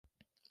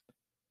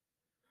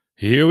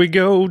Here we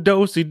go,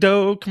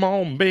 do-si-do. Come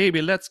on,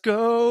 baby, let's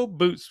go.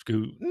 Boot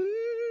scoot.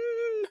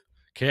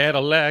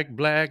 Cadillac,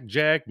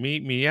 blackjack,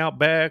 meet me out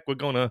back. We're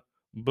gonna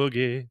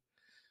boogie.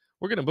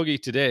 We're gonna boogie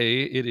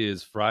today. It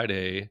is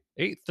Friday,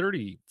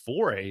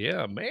 8:34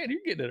 a.m. Man,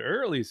 you're getting an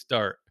early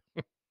start.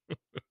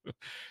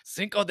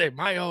 Cinco de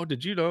Mayo.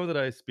 Did you know that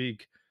I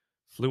speak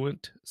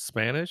fluent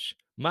Spanish?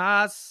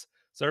 Mas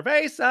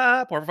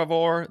cerveza, por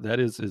favor. That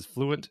is as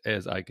fluent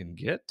as I can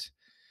get.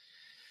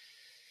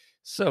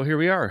 So here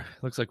we are.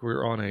 Looks like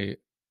we're on a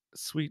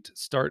sweet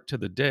start to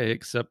the day,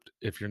 except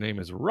if your name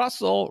is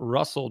Russell.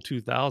 Russell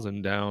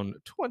 2000 down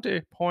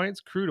 20 points.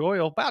 Crude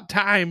oil. About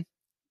time.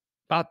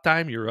 About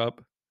time you're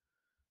up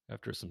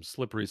after some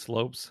slippery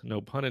slopes.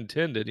 No pun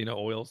intended. You know,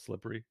 oil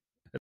slippery.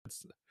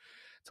 It's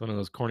one of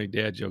those corny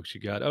dad jokes you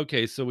got.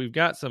 Okay, so we've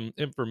got some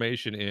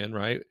information in,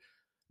 right?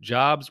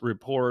 Jobs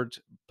report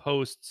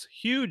posts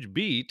huge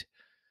beat.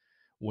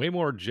 Way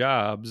more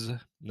jobs,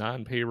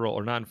 non-payroll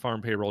or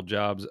non-farm payroll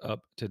jobs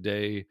up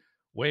today,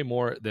 way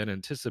more than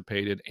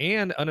anticipated.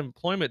 And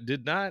unemployment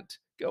did not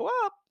go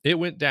up. It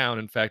went down.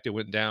 In fact, it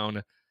went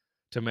down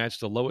to match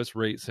the lowest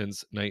rate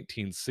since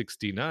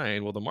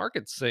 1969. Well, the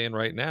market's saying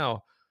right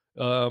now,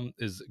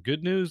 is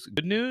good news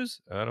good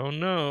news? I don't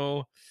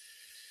know.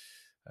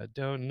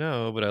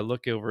 But I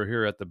look over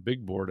here at the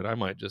big board and I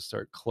might just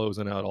start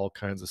closing out all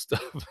kinds of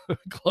stuff.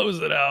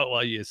 Close it out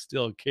while you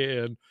still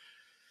can,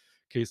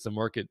 case the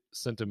market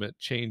sentiment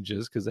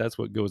changes, because that's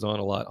what goes on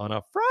a lot on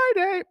a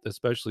Friday,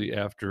 especially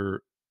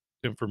after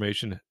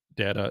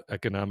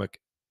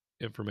economic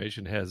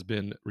information has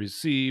been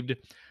received.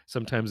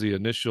 Sometimes the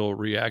initial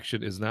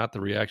reaction is not the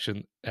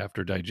reaction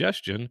after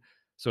digestion.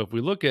 So if we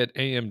look at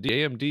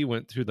AMD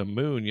went through the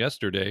moon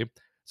yesterday.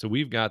 So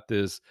we've got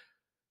this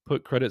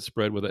put credit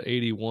spread with an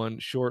 81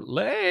 short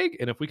leg.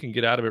 And if we can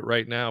get out of it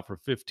right now for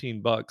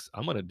 $15,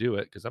 I'm going to do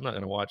it, because I'm not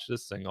going to watch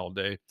this thing all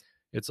day.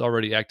 It's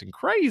already acting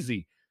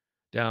crazy,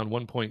 down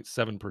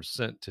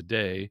 1.7%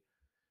 today,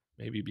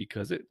 maybe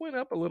because it went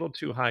up a little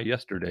too high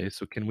yesterday.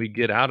 So can we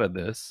get out of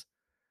this?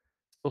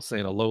 Still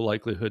saying a low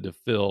likelihood to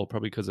fill,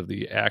 probably because of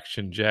the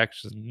action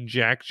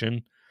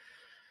Jackson.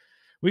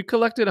 We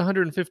collected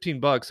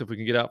 $115. If we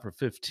can get out for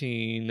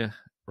 15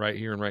 right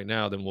here and right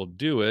now, then we'll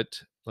do it.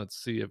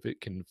 Let's see if it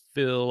can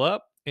fill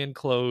up and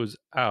close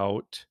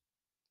out.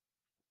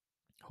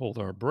 Hold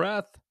our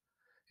breath,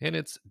 and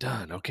it's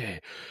done.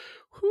 Okay.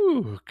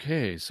 Whew,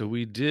 okay, so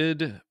we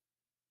did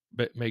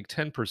make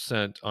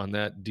 10% on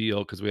that deal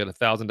because we had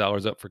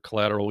 $1,000 up for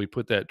collateral. We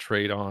put that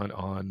trade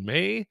on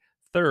May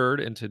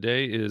 3rd, and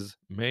today is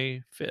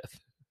May 5th.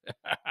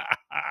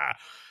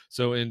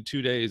 So in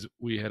 2 days,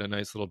 we had a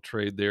nice little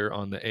trade there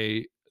on the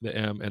A, the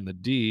M, and the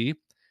D.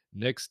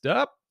 Next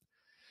up,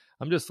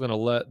 I'm just going to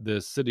let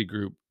this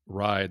Citigroup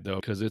ride, though,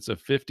 because it's a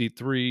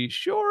 53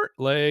 short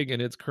leg,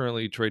 and it's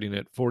currently trading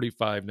at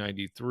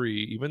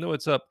 45.93. Even though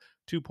it's up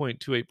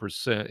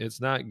 2.28%,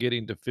 it's not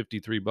getting to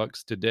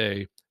 $53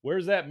 today.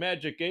 Where's that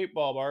magic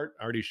 8-ball, Bart?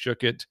 I already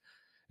shook it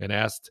and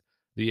asked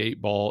the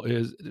 8-ball,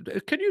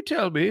 can you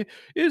tell me,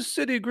 is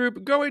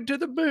Citigroup going to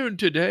the moon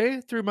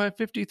today through my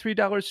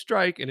 $53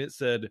 strike? And it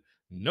said,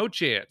 no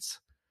chance.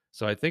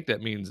 So I think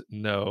that means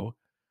no.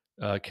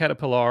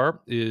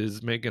 Caterpillar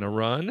is making a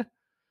run,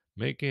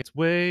 making its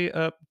way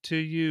up to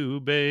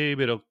you, babe.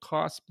 It'll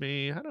cost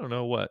me, I don't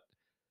know what.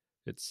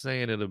 It's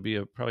saying it'll be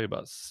probably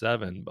about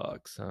 $7,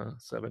 huh?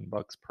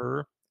 $7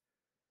 per.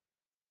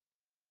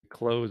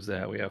 Close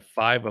that. We have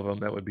 5 of them.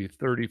 That would be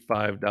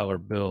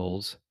 $35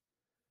 bills.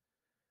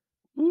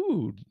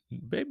 Ooh,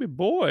 baby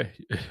boy.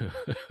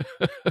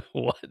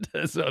 What?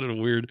 That sounded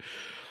weird.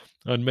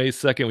 On May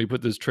 2nd, we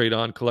put this trade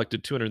on,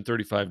 collected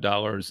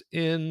 $235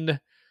 in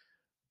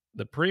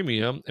the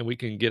premium, and we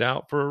can get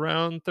out for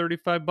around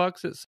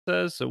 $35, it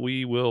says. So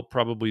we will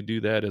probably do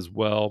that as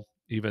well,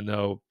 even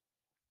though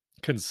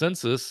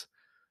consensus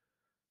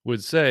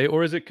would say,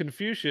 or is it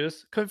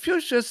Confucius?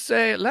 Confucius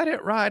say, let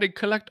it ride and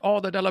collect all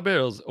the dollar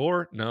bills.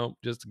 Or no,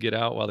 just get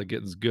out while the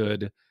getting's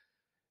good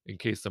in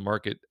case the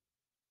market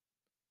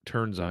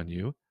turns on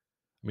you.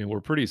 I mean, we're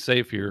pretty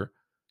safe here.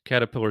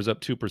 Caterpillar's up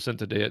 2%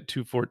 today at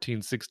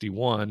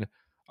 214.61.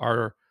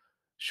 Our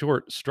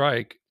short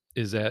strike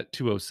is at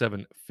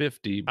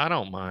 207.50. I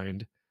don't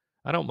mind.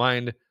 I don't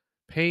mind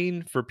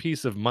paying for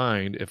peace of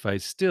mind if I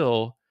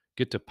still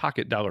get to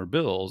pocket dollar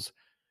bills.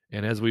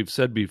 And as we've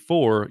said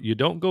before, you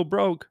don't go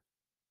broke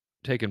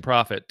taking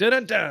profit.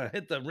 Da-da-da,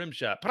 hit the rim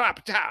shot.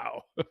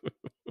 Prop-tow.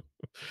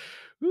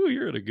 Ooh,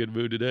 you're in a good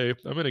mood today.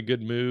 I'm in a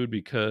good mood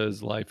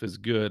because life is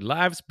good.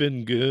 Life's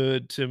been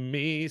good to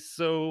me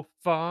so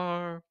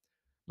far.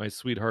 My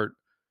sweetheart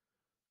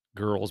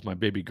girls, my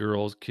baby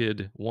girls,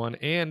 kid 1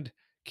 and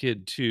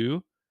kid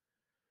 2,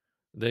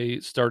 they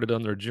started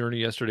on their journey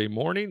yesterday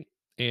morning,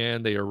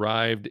 and they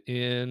arrived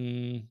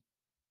in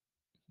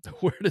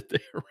where did they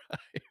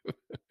arrive?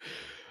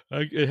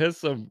 It has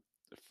some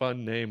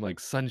fun name like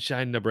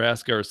Sunshine,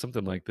 Nebraska or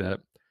something like that.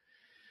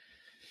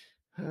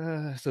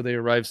 So they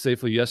arrived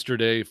safely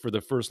yesterday for the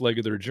first leg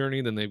of their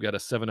journey. Then they've got a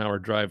 7-hour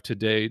drive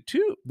today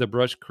to the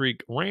Brush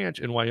Creek Ranch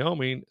in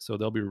Wyoming. So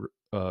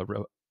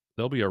they'll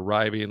they'll be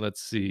arriving,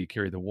 let's see,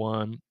 carry the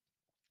one,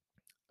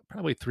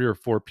 probably 3 or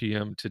 4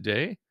 p.m.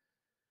 today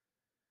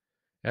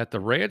at the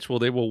ranch. Well,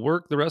 they will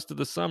work the rest of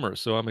the summer,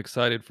 so I'm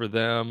excited for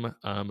them.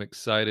 I'm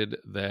excited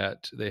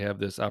that they have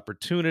this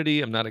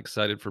opportunity. I'm not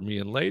excited for me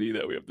and Lady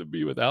that we have to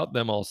be without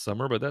them all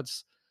summer, but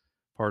that's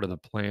part of the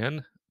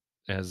plan.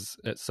 As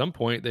at some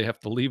point they have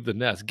to leave the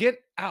nest.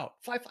 Get out,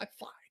 fly, fly,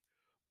 fly,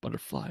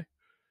 butterfly.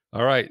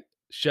 All right,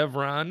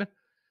 Chevron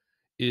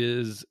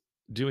is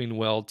doing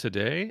well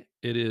today.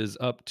 It is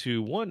up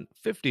to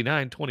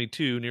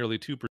 159.22, nearly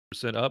 2%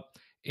 up,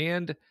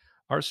 and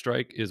our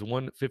strike is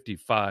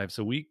 155.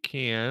 So we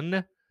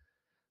can,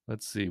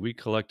 let's see, we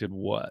collected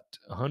what?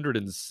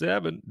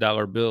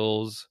 $107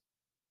 bills.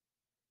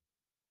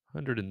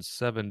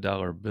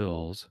 $107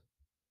 bills.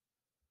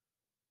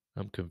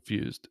 I'm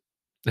confused.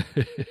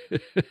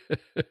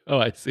 Oh,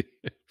 I see.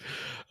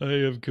 I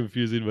am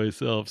confusing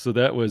myself. So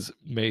that was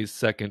May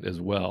 2nd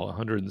as well.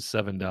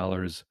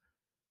 $107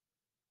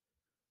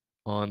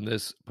 on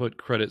this put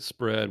credit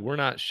spread. We're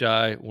not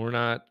shy. We're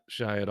not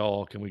shy at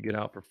all. Can we get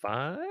out for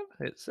 5?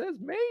 It says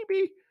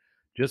maybe.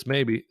 Just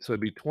maybe. So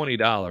it'd be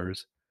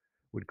 $20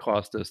 would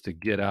cost us to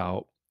get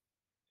out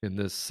in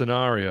this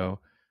scenario,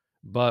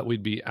 but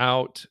we'd be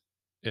out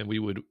and we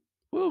would,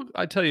 well,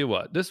 I tell you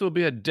what, this will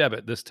be a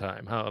debit this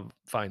time. How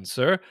fine,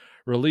 sir.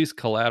 Release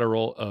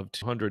collateral of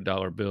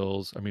 $200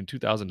 bills, I mean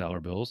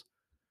 $2,000 bills,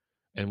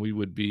 and we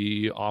would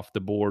be off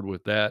the board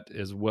with that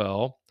as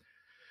well.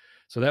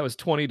 So that was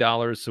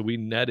 $20. So we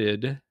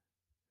netted,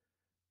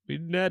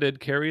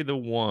 carry the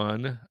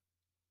one.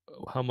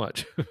 How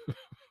much?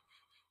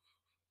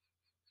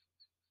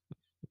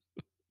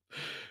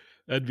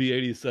 That'd be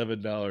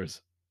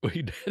 $87.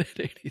 We netted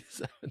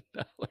 $87.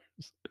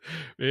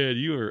 Man,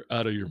 you are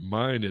out of your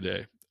mind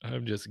today.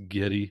 I'm just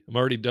giddy. I'm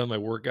already done my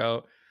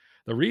workout.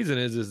 The reason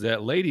is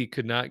that Lady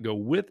could not go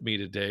with me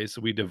today, so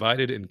we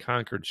divided and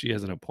conquered. She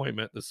has an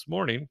appointment this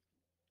morning.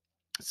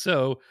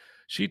 So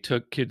she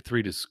took kid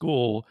 3 to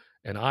school,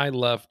 and I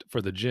left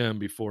for the gym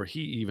before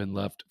he even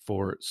left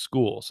for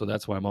school. So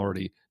that's why I'm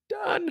already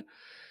done.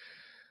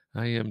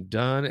 I am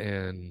done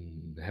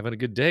and having a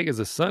good day because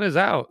the sun is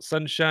out.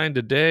 Sunshine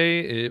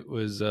today. It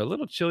was a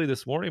little chilly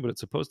this morning, but it's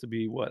supposed to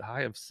be what,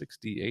 high of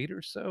 68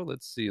 or so?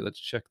 Let's see. Let's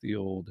check the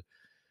old.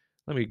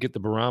 Let me get the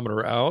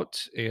barometer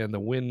out and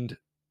the wind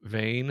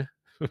vane.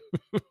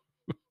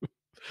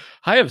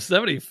 High of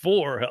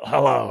 74.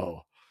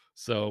 Hello.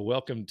 So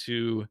welcome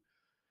to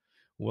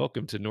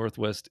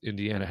Northwest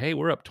Indiana. Hey,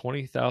 we're up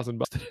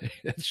 $20,000 today.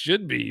 That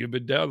should be. You've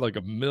been down like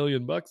 $1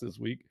 million this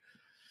week.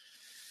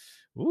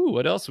 Ooh,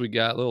 what else we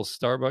got? A little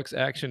Starbucks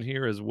action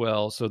here as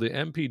well. So the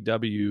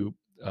MPW,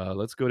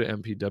 let's go to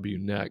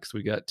MPW next.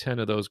 We got 10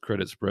 of those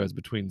credit spreads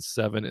between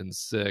 7 and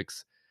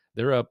 6.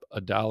 They're up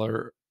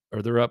 $1,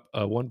 or they're up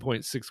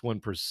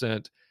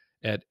 1.61%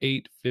 at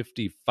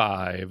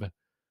 $8.55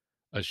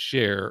 a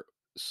share.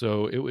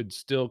 So it would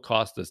still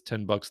cost us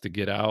 $10 to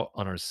get out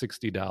on our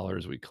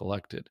 $60 we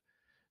collected.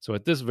 So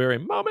at this very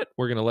moment,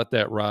 we're going to let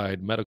that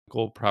ride.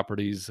 Medical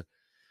Properties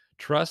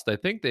Trust, I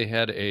think they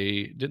had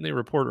didn't they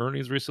report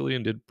earnings recently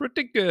and did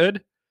pretty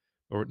good?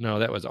 Or no,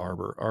 that was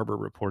Arbor. Arbor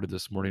reported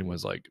this morning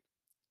was like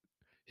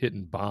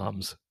hitting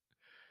bombs.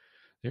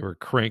 They were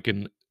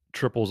cranking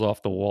triples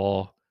off the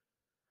wall.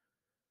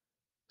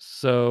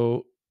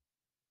 So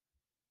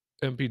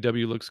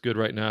MPW looks good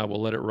right now.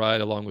 We'll let it ride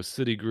along with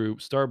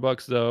Citigroup.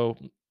 Starbucks, though,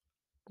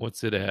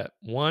 what's it at?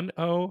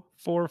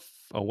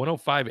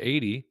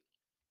 105.80,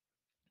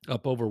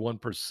 up over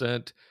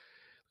 1%.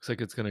 Looks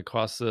like it's going to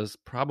cost us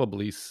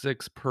probably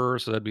 6 per,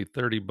 so that'd be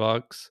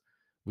 $30.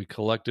 We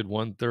collected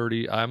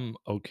 130. I'm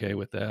okay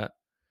with that.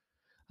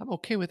 I'm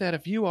okay with that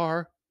if you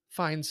are,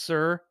 fine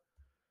sir.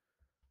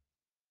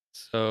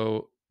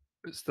 So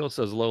it still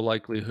says low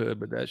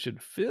likelihood, but that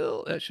should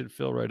fill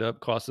right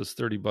up. Cost us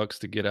 $30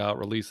 to get out,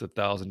 release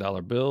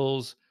 $1,000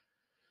 bills,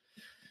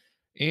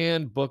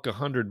 and book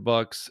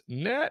 $100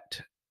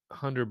 net.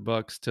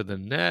 $100 to the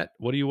net.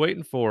 What are you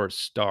waiting for,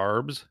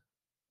 Starbs?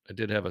 I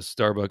did have a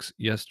Starbucks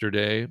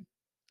yesterday.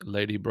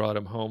 Lady brought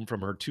him home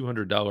from her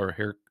 $200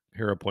 hair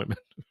appointment.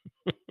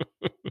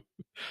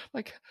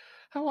 Like,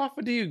 how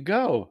often do you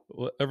go?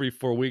 Well, every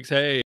 4 weeks.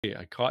 Hey,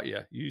 I caught you.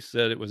 You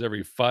said it was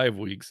every 5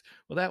 weeks.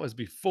 Well, that was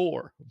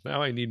before.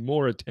 Now I need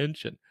more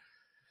attention.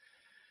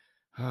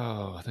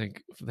 Oh,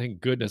 thank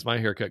goodness my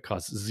haircut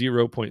costs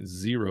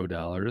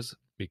 $0.0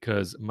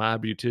 because my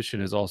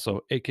beautician is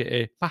also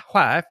AKA my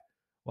wife.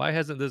 Why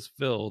hasn't this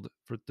filled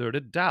for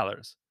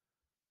 $30?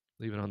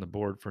 Leave it on the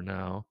board for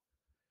now.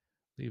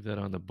 Leave that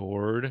on the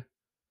board.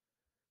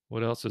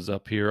 What else is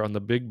up here on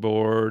the big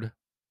board?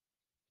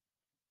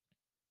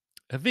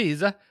 A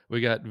Visa.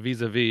 We got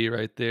Visa V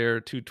right there,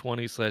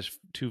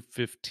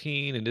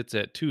 220/215, and it's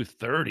at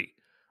 230.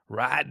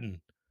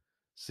 Riding.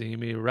 See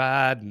me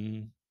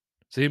riding.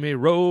 See me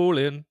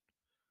rolling.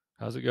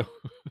 How's it go?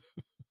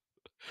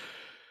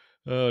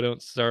 Oh,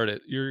 don't start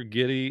it. You're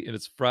giddy, and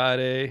it's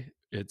Friday.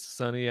 It's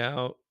sunny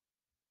out.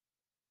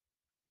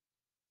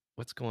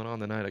 What's going on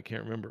tonight? I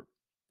can't remember.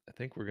 I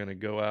think we're going to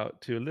go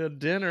out to a little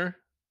dinner.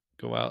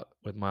 Go out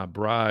with my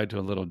bride to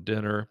a little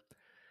dinner.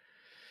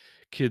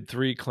 Kid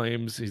 3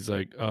 claims he's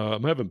like,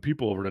 "I'm having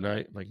people over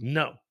tonight." I'm like,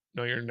 "No,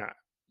 no, you're not."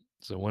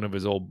 So one of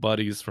his old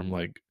buddies from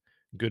like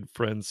good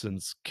friends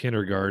since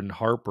kindergarten,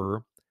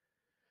 Harper's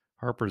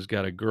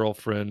got a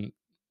girlfriend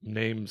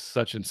named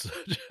such and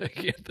such. I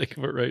can't think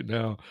of it right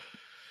now,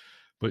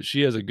 but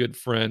she has a good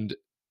friend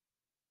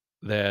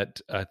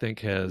that I think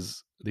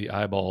has the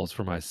eyeballs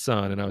for my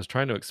son, and I was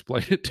trying to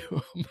explain it to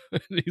him,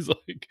 and he's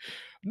like,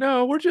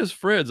 "No, we're just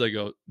friends." I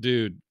go,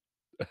 "Dude,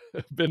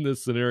 I've been in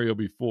this scenario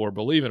before,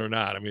 believe it or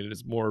not." I mean,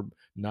 it's more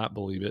not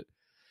believe it,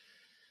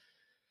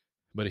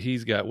 but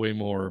he's got way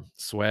more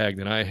swag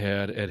than I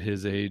had at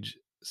his age,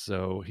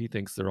 so he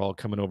thinks they're all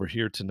coming over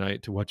here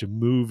tonight to watch a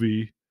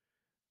movie.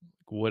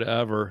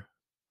 Whatever,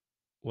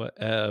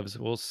 whatevs.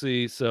 We'll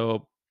see.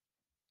 So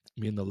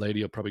me and the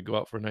lady will probably go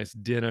out for a nice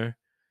dinner.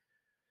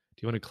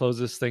 Do you want to close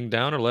this thing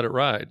down or let it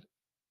ride?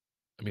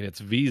 I mean, it's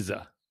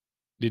Visa.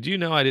 Did you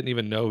know I didn't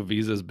even know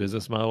Visa's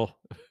business model?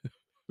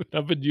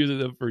 I've been using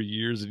them for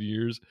years and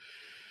years.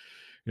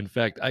 In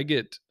fact, I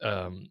get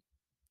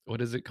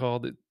what is it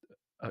called?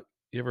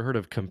 You ever heard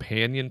of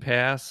Companion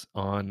Pass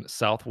on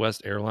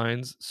Southwest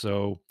Airlines?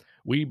 So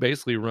we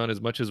basically run as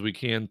much as we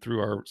can through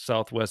our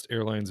Southwest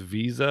Airlines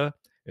Visa,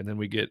 and then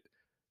we get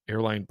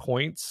airline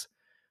points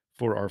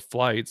for our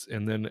flights.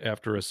 And then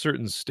after a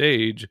certain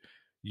stage,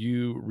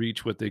 you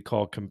reach what they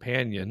call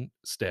companion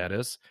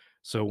status.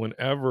 So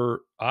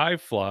whenever I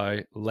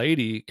fly,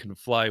 Lady can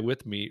fly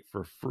with me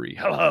for free.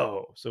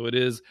 Hello. So it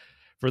is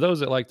for those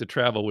that like to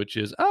travel, which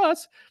is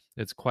us,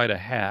 it's quite a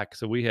hack.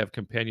 So we have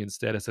companion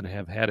status and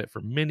have had it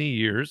for many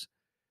years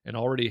and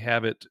already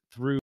have it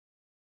through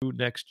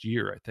next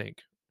year, I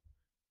think.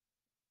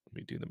 Let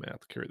me do the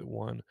math, carry the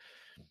one.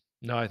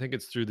 No, I think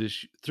it's through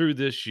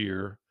this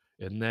year.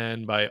 And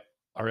then by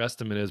our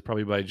estimate is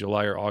probably by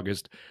July or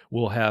August,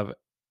 we'll have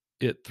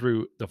it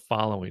through the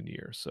following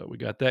year. So we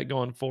got that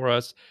going for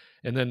us.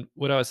 And then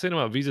what I was saying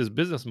about Visa's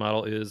business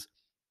model is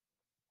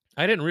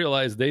I didn't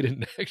realize they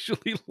didn't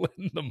actually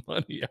lend the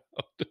money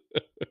out.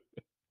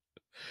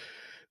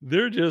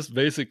 They're just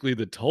basically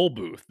the toll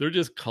booth. They're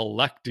just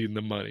collecting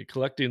the money,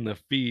 collecting the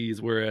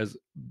fees, whereas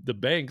the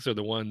banks are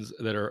the ones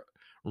that are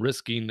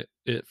risking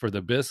it for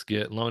the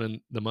biscuit, loaning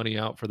the money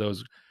out for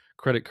those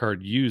credit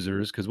card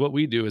users. Because what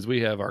we do is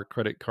we have our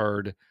credit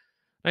card,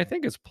 I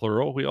think it's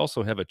plural. We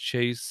also have a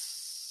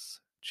Chase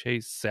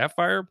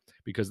Sapphire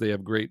because they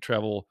have great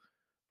travel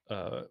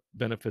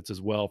benefits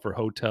as well for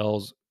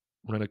hotels,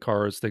 rent a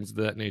cars, things of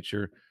that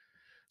nature.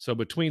 So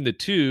between the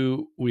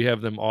two, we have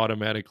them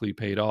automatically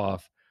paid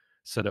off,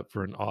 set up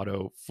for an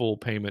auto full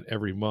payment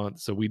every month.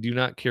 So we do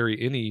not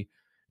carry any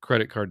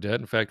credit card debt.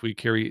 In fact, we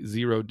carry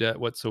zero debt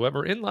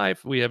whatsoever in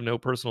life. We have no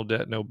personal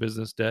debt, no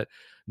business debt,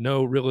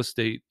 no real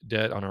estate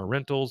debt on our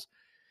rentals.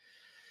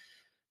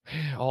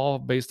 All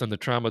based on the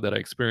trauma that I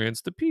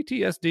experienced, the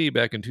PTSD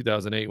back in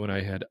 2008 when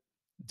I had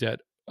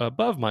debt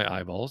above my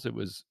eyeballs. It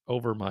was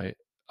over my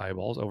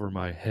eyeballs, over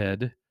my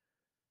head,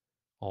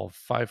 all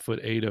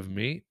 5'8" of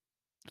me.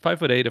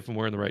 5'8" if I'm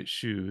wearing the right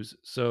shoes.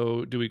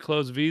 So do we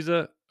close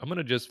Visa? I'm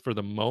gonna just for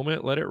the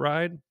moment let it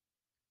ride.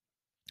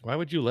 Why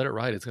would you let it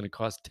ride? It's gonna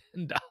cost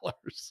 $10.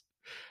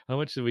 How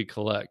much did we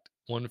collect?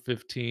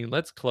 115.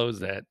 Let's close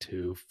that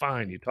too.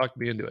 Fine, you talked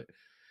me into it.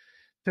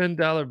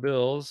 $10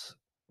 bills.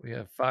 We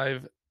have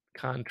 5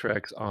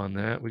 contracts on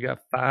that. We got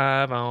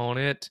 5 on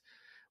it.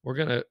 We're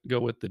gonna go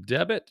with the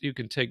debit. You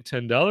can take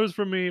 $10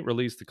 from me,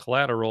 release the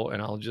collateral,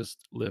 and I'll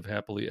just live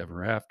happily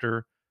ever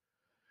after.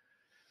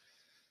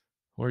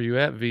 Where are you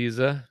at,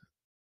 Visa?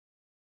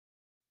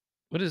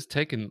 What is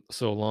taking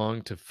so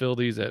long to fill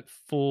these at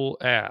full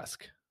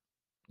ask?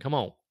 Come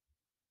on.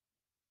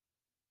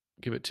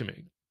 Give it to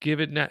me.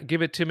 Give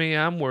it to me.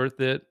 I'm worth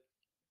it.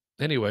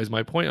 Anyways,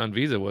 my point on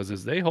Visa was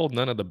is they hold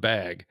none of the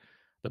bag.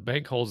 The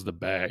bank holds the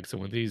bag. So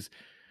when these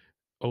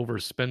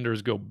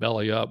overspenders go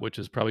belly up, which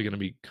is probably going to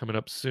be coming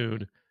up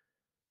soon,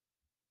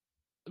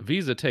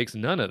 Visa takes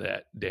none of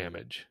that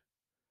damage.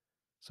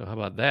 So how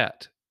about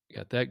that?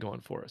 Got that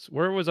going for us.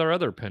 Where was our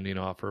other pending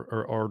offer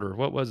or order?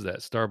 What was that?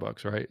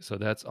 Starbucks, right? So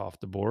that's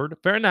off the board.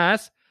 Very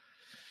nice.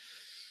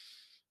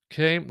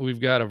 Okay, we've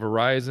got a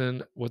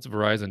Verizon. What's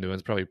Verizon doing?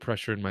 It's probably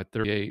pressuring my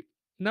 38.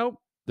 Nope,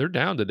 they're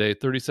down today,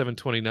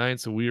 37.29.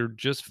 So we're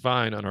just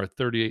fine on our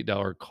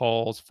 $38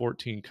 calls,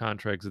 14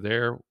 contracts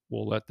there.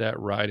 We'll let that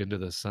ride into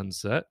the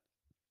sunset.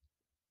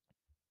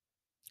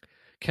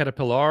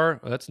 Caterpillar,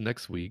 that's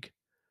next week.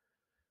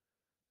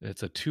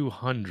 It's a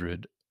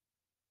 200.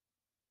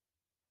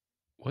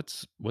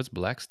 What's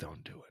Blackstone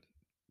doing?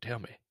 Tell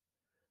me.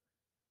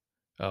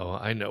 Oh,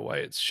 I know why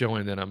it's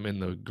showing that I'm in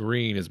the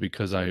green is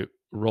because I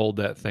rolled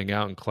that thing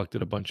out and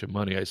collected a bunch of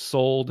money. I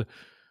sold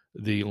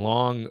the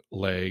long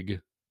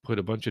leg, put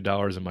a bunch of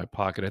dollars in my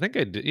pocket. I think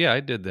I did. Yeah, I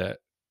did that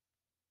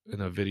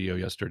in a video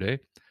yesterday.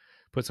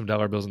 Put some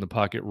dollar bills in the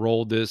pocket,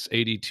 rolled this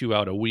 82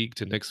 out a week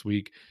to next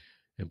week,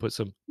 and put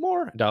some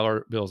more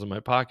dollar bills in my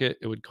pocket.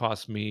 It would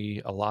cost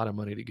me a lot of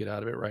money to get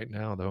out of it right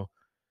now, though.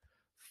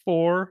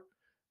 4.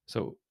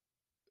 So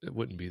it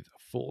wouldn't be the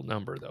full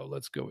number, though.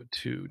 Let's go with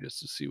 2 just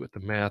to see what the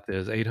math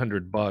is.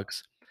 $800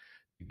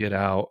 to get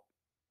out.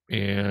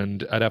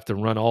 and I'd have to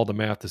run all the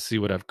math to see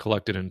what I've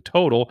collected in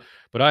total.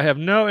 But I have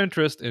no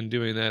interest in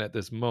doing that at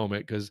this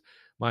moment because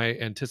my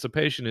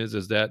anticipation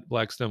is that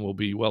Blackstone will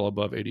be well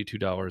above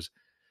 $82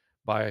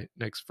 by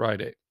next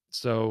Friday.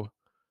 So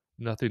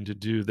nothing to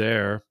do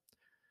there.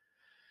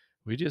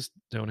 We just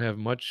don't have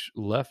much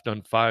left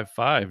on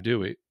 5.5, do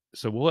we?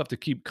 So we'll have to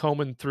keep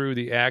combing through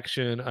the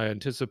action. I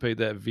anticipate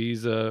that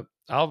Visa,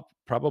 I'll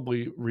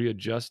probably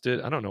readjust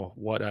it. I don't know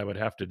what I would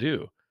have to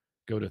do.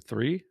 Go to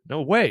 3?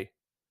 No way.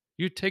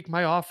 You take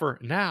my offer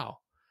now,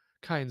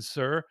 kind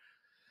sir.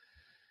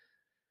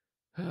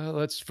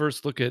 Let's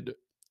first look at,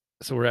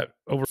 so we're at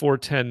over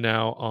 410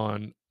 now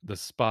on the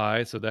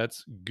SPY, so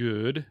that's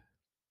good.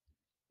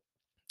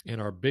 And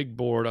our big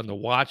board on the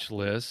watch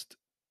list.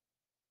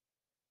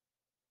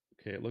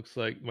 Okay, it looks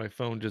like my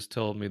phone just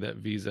told me that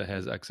Visa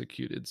has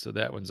executed, so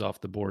that one's off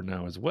the board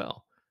now as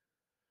well.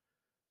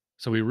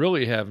 So we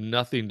really have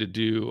nothing to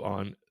do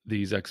on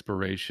these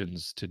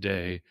expirations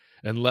today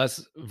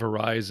unless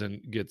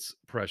Verizon gets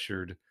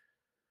pressured,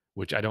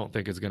 which I don't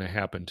think is going to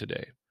happen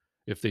today.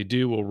 If they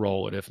do, we'll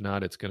roll it. If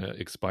not, it's going to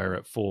expire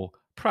at full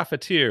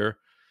profitability.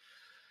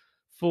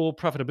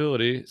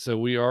 So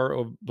we are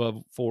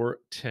above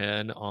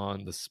 410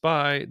 on the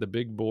SPY. The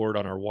big board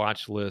on our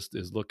watch list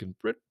is looking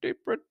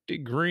pretty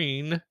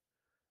green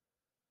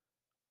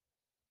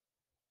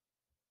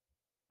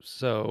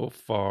so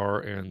far,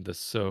 and the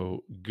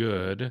so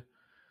good.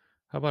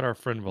 How about our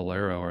friend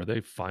Valero? Are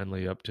they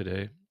finally up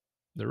today?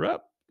 They're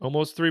up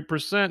almost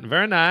 3%.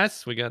 Very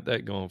nice. We got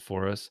that going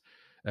for us.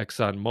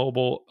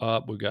 ExxonMobil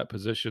up. We got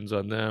positions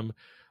on them.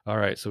 All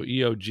right. So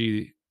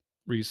EOG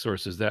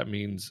Resources, that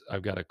means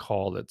I've got a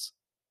call that's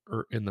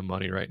in the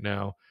money right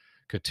now.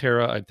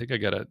 Katera, I think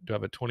do I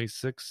have a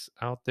 26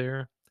 out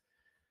there?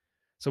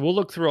 So we'll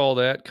look through all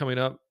that coming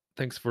up.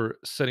 Thanks for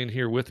sitting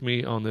here with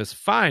me on this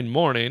fine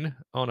morning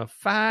on a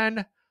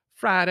fine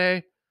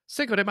Friday,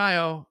 Cinco de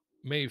Mayo,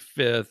 May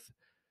 5th.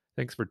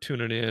 Thanks for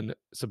tuning in.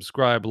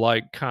 Subscribe,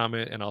 like,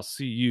 comment, and I'll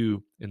see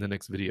you in the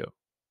next video.